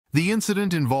The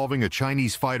incident involving a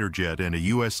Chinese fighter jet and a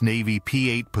U.S. Navy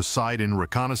P-8 Poseidon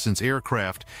reconnaissance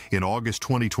aircraft in August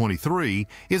 2023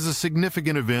 is a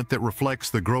significant event that reflects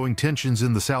the growing tensions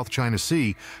in the South China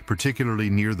Sea, particularly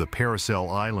near the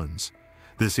Paracel Islands.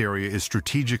 This area is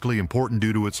strategically important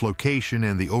due to its location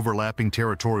and the overlapping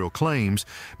territorial claims,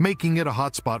 making it a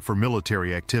hotspot for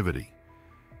military activity.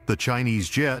 The Chinese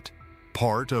jet,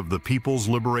 part of the People's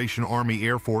Liberation Army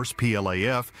Air Force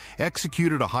 (PLAAF),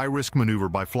 executed a high-risk maneuver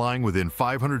by flying within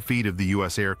 500 feet of the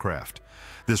U.S. aircraft.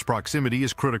 This proximity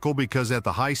is critical because at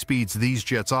the high speeds these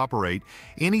jets operate,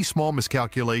 any small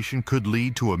miscalculation could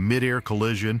lead to a mid-air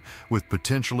collision with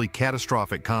potentially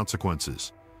catastrophic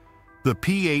consequences. The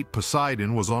P-8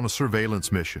 Poseidon was on a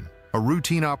surveillance mission, a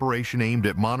routine operation aimed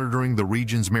at monitoring the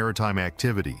region's maritime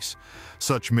activities.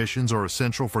 Such missions are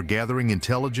essential for gathering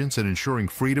intelligence and ensuring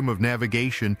freedom of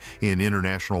navigation in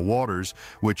international waters,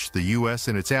 which the U.S.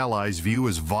 and its allies view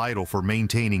as vital for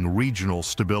maintaining regional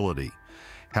stability.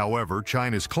 However,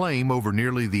 China's claim over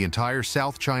nearly the entire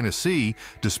South China Sea,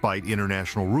 despite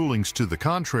international rulings to the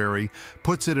contrary,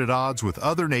 puts it at odds with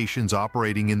other nations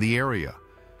operating in the area.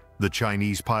 The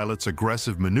Chinese pilot's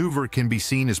aggressive maneuver can be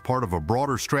seen as part of a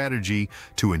broader strategy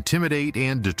to intimidate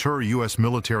and deter U.S.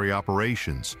 military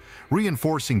operations,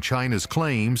 reinforcing China's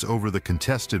claims over the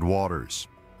contested waters.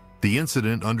 The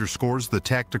incident underscores the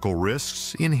tactical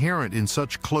risks inherent in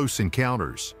such close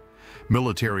encounters.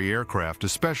 Military aircraft,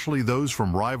 especially those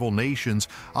from rival nations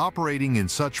operating in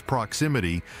such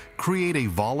proximity, create a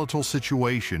volatile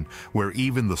situation where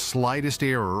even the slightest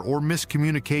error or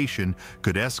miscommunication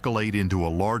could escalate into a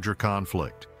larger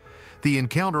conflict. The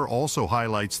encounter also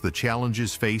highlights the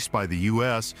challenges faced by the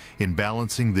U.S. in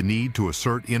balancing the need to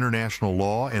assert international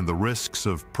law and the risks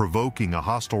of provoking a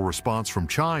hostile response from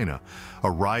China,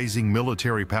 a rising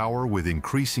military power with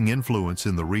increasing influence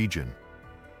in the region.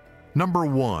 Number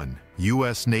 1.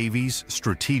 U.S. Navy's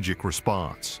strategic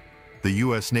response. The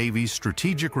U.S. Navy's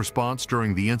strategic response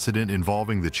during the incident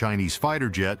involving the Chinese fighter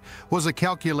jet was a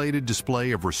calculated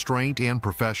display of restraint and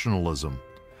professionalism.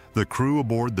 The crew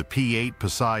aboard the P-8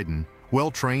 Poseidon,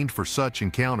 well-trained for such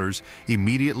encounters,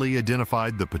 immediately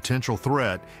identified the potential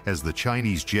threat as the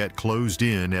Chinese jet closed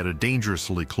in at a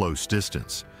dangerously close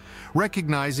distance.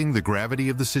 Recognizing the gravity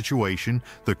of the situation,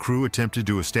 the crew attempted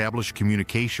to establish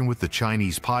communication with the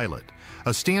Chinese pilot,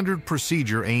 a standard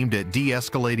procedure aimed at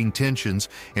de-escalating tensions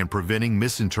and preventing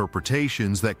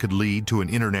misinterpretations that could lead to an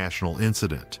international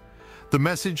incident. The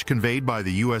message conveyed by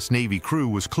the U.S. Navy crew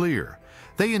was clear.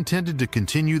 They intended to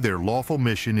continue their lawful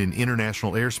mission in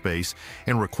international airspace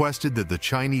and requested that the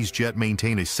Chinese jet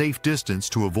maintain a safe distance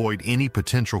to avoid any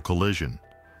potential collision.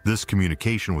 This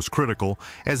communication was critical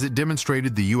as it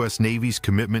demonstrated the U.S. Navy's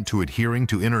commitment to adhering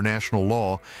to international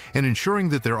law and ensuring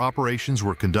that their operations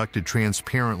were conducted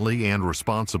transparently and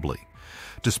responsibly.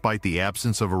 Despite the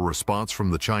absence of a response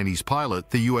from the Chinese pilot,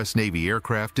 the U.S. Navy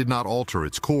aircraft did not alter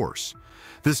its course.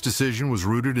 This decision was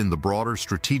rooted in the broader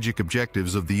strategic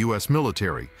objectives of the U.S.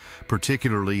 military,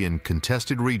 particularly in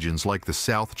contested regions like the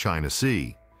South China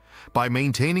Sea. By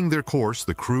maintaining their course,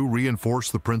 the crew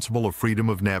reinforced the principle of freedom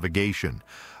of navigation,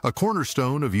 a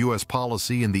cornerstone of U.S.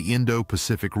 policy in the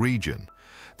Indo-Pacific region.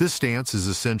 This stance is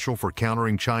essential for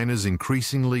countering China's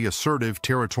increasingly assertive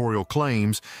territorial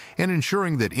claims and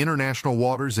ensuring that international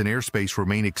waters and airspace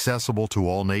remain accessible to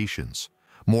all nations.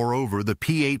 Moreover, the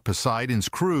P-8 Poseidon's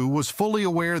crew was fully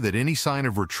aware that any sign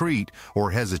of retreat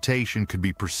or hesitation could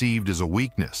be perceived as a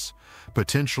weakness,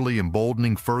 potentially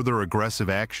emboldening further aggressive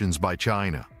actions by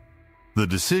China. The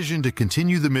decision to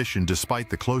continue the mission despite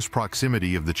the close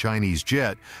proximity of the Chinese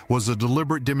jet was a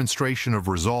deliberate demonstration of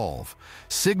resolve,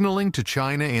 signaling to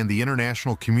China and the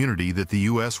international community that the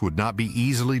U.S. would not be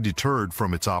easily deterred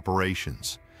from its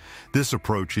operations. This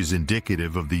approach is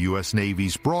indicative of the U.S.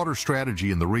 Navy's broader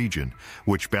strategy in the region,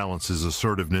 which balances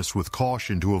assertiveness with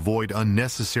caution to avoid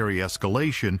unnecessary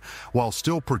escalation while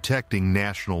still protecting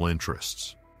national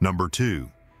interests. Number 2.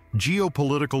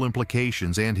 Geopolitical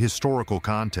implications and historical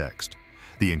context.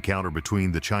 The encounter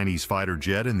between the Chinese fighter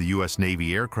jet and the U.S.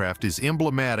 Navy aircraft is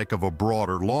emblematic of a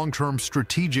broader, long-term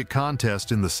strategic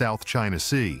contest in the South China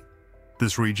Sea.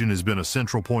 This region has been a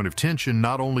central point of tension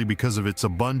not only because of its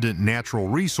abundant natural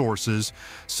resources,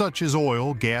 such as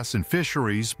oil, gas, and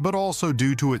fisheries, but also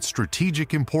due to its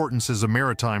strategic importance as a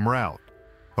maritime route.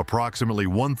 Approximately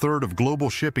one-third of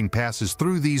global shipping passes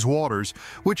through these waters,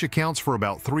 which accounts for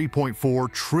about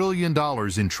 $3.4 trillion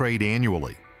in trade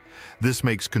annually. This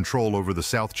makes control over the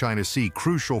South China Sea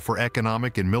crucial for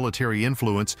economic and military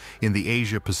influence in the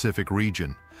Asia-Pacific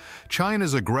region.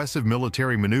 China's aggressive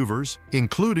military maneuvers,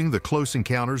 including the close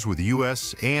encounters with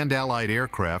U.S. and allied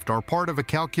aircraft, are part of a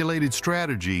calculated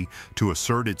strategy to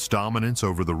assert its dominance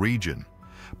over the region.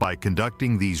 By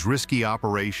conducting these risky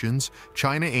operations,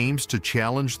 China aims to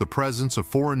challenge the presence of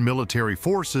foreign military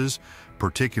forces,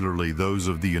 particularly those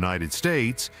of the United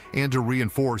States, and to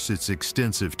reinforce its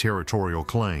extensive territorial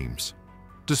claims.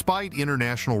 Despite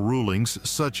international rulings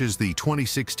such as the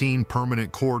 2016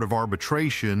 Permanent Court of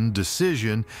Arbitration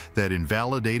decision that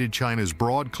invalidated China's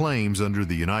broad claims under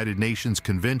the United Nations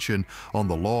Convention on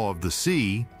the Law of the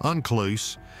Sea,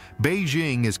 UNCLOS,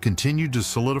 Beijing has continued to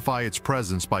solidify its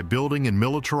presence by building and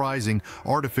militarizing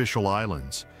artificial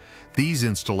islands. These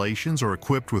installations are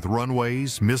equipped with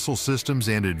runways, missile systems,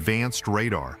 and advanced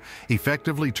radar,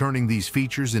 effectively turning these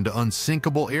features into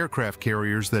unsinkable aircraft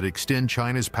carriers that extend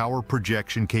China's power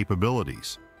projection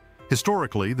capabilities.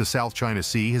 Historically, the South China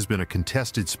Sea has been a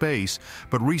contested space,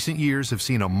 but recent years have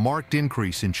seen a marked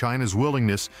increase in China's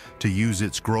willingness to use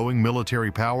its growing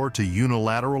military power to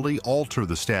unilaterally alter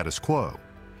the status quo.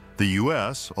 The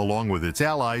U.S., along with its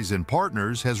allies and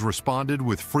partners, has responded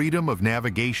with freedom of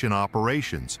navigation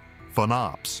operations,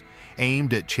 FNOPs,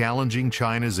 aimed at challenging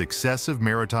China's excessive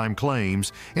maritime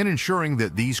claims and ensuring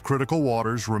that these critical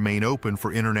waters remain open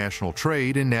for international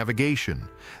trade and navigation.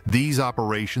 These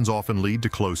operations often lead to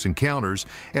close encounters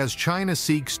as China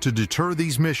seeks to deter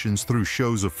these missions through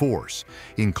shows of force,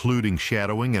 including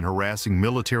shadowing and harassing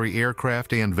military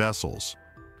aircraft and vessels.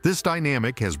 This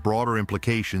dynamic has broader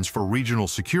implications for regional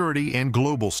security and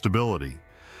global stability.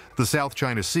 The South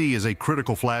China Sea is a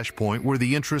critical flashpoint where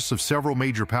the interests of several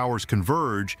major powers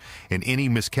converge, and any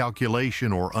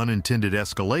miscalculation or unintended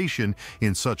escalation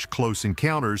in such close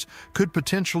encounters could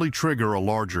potentially trigger a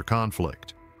larger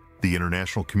conflict. The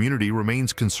international community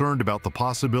remains concerned about the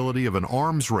possibility of an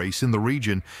arms race in the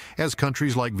region as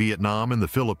countries like Vietnam and the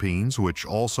Philippines, which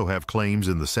also have claims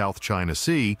in the South China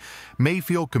Sea, may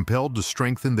feel compelled to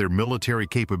strengthen their military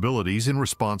capabilities in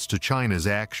response to China's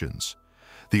actions.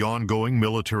 The ongoing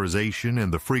militarization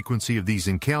and the frequency of these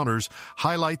encounters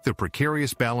highlight the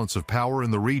precarious balance of power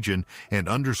in the region and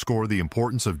underscore the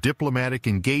importance of diplomatic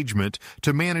engagement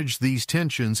to manage these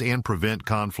tensions and prevent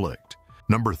conflict.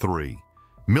 Number 3.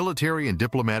 Military and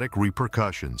diplomatic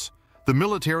repercussions. The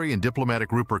military and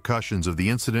diplomatic repercussions of the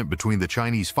incident between the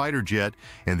Chinese fighter jet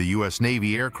and the U.S.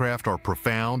 Navy aircraft are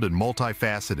profound and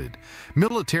multifaceted.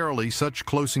 Militarily, such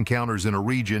close encounters in a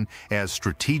region as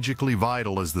strategically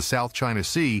vital as the South China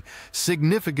Sea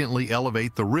significantly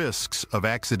elevate the risks of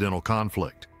accidental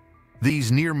conflict.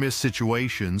 These near-miss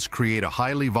situations create a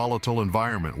highly volatile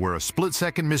environment where a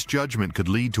split-second misjudgment could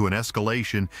lead to an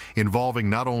escalation involving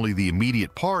not only the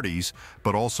immediate parties,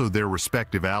 but also their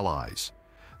respective allies.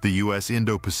 The U.S.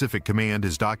 Indo-Pacific Command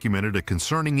has documented a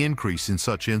concerning increase in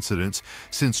such incidents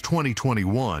since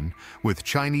 2021, with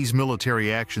Chinese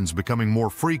military actions becoming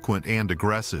more frequent and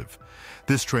aggressive.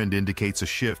 This trend indicates a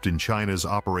shift in China's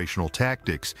operational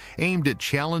tactics aimed at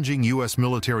challenging U.S.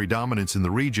 military dominance in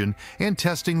the region and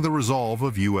testing the resolve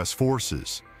of U.S.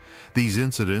 forces. These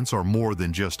incidents are more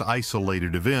than just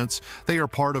isolated events. They are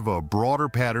part of a broader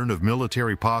pattern of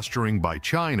military posturing by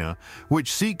China,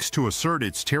 which seeks to assert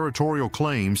its territorial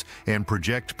claims and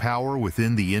project power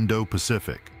within the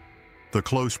Indo-Pacific. The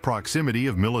close proximity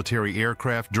of military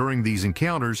aircraft during these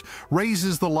encounters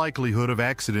raises the likelihood of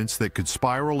accidents that could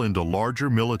spiral into larger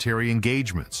military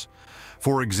engagements.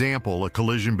 For example, a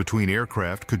collision between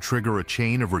aircraft could trigger a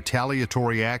chain of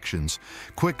retaliatory actions,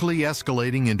 quickly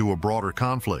escalating into a broader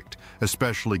conflict,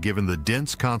 especially given the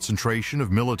dense concentration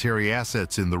of military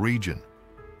assets in the region.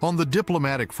 On the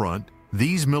diplomatic front,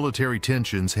 these military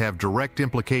tensions have direct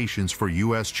implications for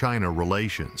U.S.-China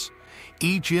relations.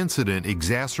 Each incident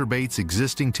exacerbates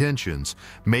existing tensions,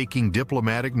 making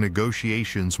diplomatic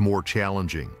negotiations more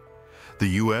challenging. The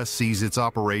U.S. sees its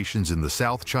operations in the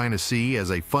South China Sea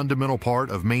as a fundamental part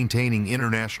of maintaining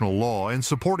international law and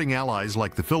supporting allies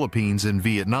like the Philippines and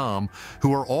Vietnam,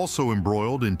 who are also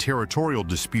embroiled in territorial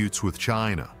disputes with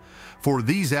China. For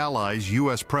these allies,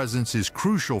 U.S. presence is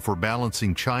crucial for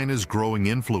balancing China's growing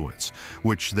influence,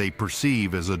 which they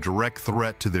perceive as a direct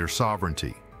threat to their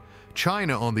sovereignty.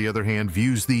 China, on the other hand,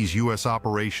 views these U.S.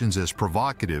 operations as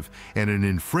provocative and an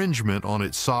infringement on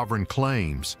its sovereign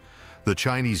claims. The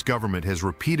Chinese government has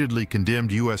repeatedly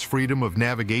condemned U.S. freedom of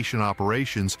navigation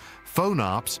operations,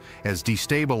 FNOPs, as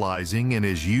destabilizing and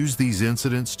has used these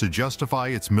incidents to justify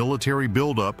its military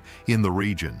buildup in the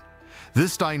region.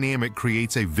 This dynamic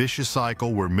creates a vicious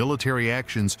cycle where military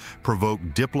actions provoke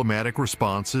diplomatic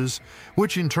responses,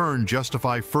 which in turn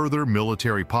justify further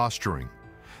military posturing.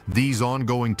 These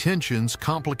ongoing tensions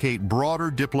complicate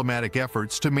broader diplomatic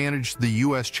efforts to manage the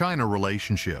U.S.-China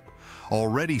relationship,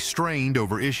 already strained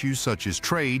over issues such as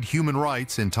trade, human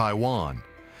rights, and Taiwan.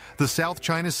 The South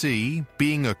China Sea,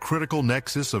 being a critical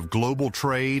nexus of global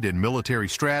trade and military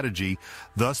strategy,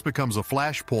 thus becomes a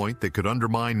flashpoint that could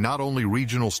undermine not only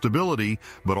regional stability,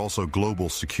 but also global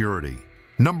security.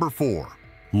 Number 4.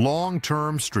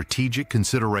 Long-term strategic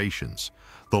considerations.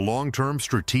 The long-term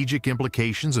strategic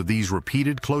implications of these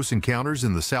repeated close encounters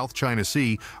in the South China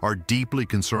Sea are deeply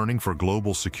concerning for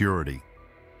global security.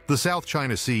 The South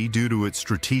China Sea, due to its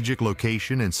strategic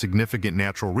location and significant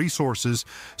natural resources,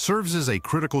 serves as a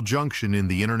critical junction in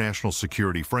the international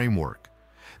security framework.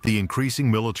 The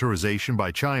increasing militarization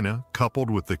by China, coupled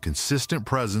with the consistent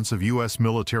presence of U.S.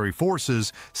 military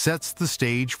forces, sets the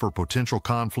stage for potential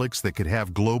conflicts that could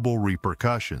have global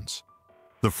repercussions.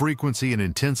 The frequency and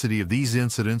intensity of these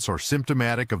incidents are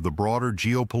symptomatic of the broader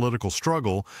geopolitical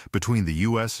struggle between the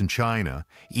U.S. and China,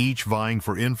 each vying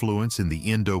for influence in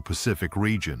the Indo-Pacific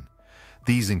region.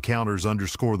 These encounters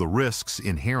underscore the risks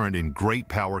inherent in great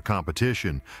power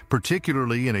competition,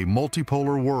 particularly in a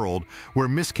multipolar world where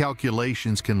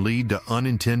miscalculations can lead to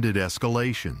unintended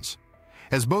escalations.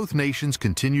 As both nations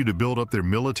continue to build up their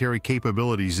military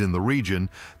capabilities in the region,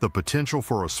 the potential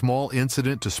for a small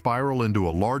incident to spiral into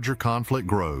a larger conflict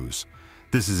grows.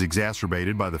 This is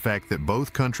exacerbated by the fact that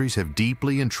both countries have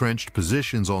deeply entrenched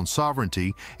positions on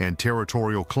sovereignty and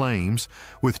territorial claims,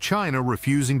 with China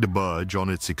refusing to budge on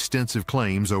its extensive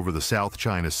claims over the South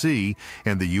China Sea,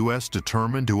 and the U.S.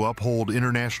 determined to uphold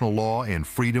international law and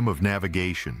freedom of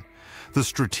navigation. The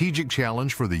strategic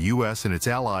challenge for the U.S. and its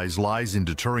allies lies in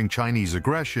deterring Chinese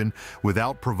aggression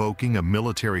without provoking a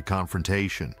military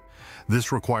confrontation.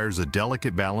 This requires a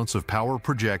delicate balance of power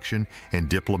projection and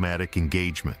diplomatic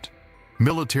engagement.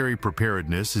 Military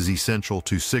preparedness is essential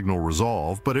to signal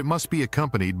resolve, but it must be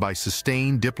accompanied by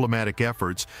sustained diplomatic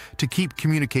efforts to keep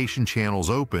communication channels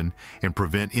open and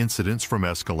prevent incidents from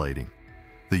escalating.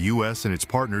 The U.S. and its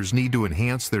partners need to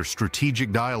enhance their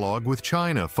strategic dialogue with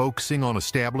China, focusing on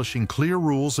establishing clear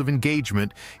rules of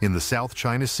engagement in the South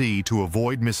China Sea to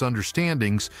avoid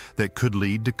misunderstandings that could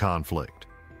lead to conflict.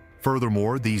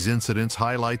 Furthermore, these incidents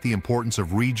highlight the importance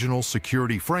of regional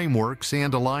security frameworks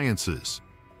and alliances.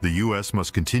 The U.S.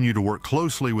 must continue to work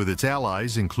closely with its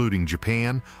allies, including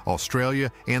Japan,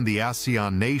 Australia, and the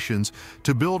ASEAN nations,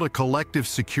 to build a collective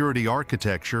security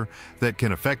architecture that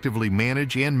can effectively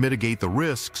manage and mitigate the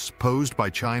risks posed by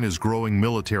China's growing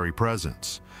military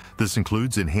presence. This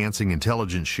includes enhancing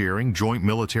intelligence sharing, joint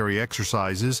military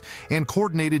exercises, and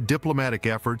coordinated diplomatic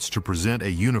efforts to present a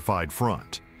unified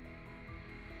front.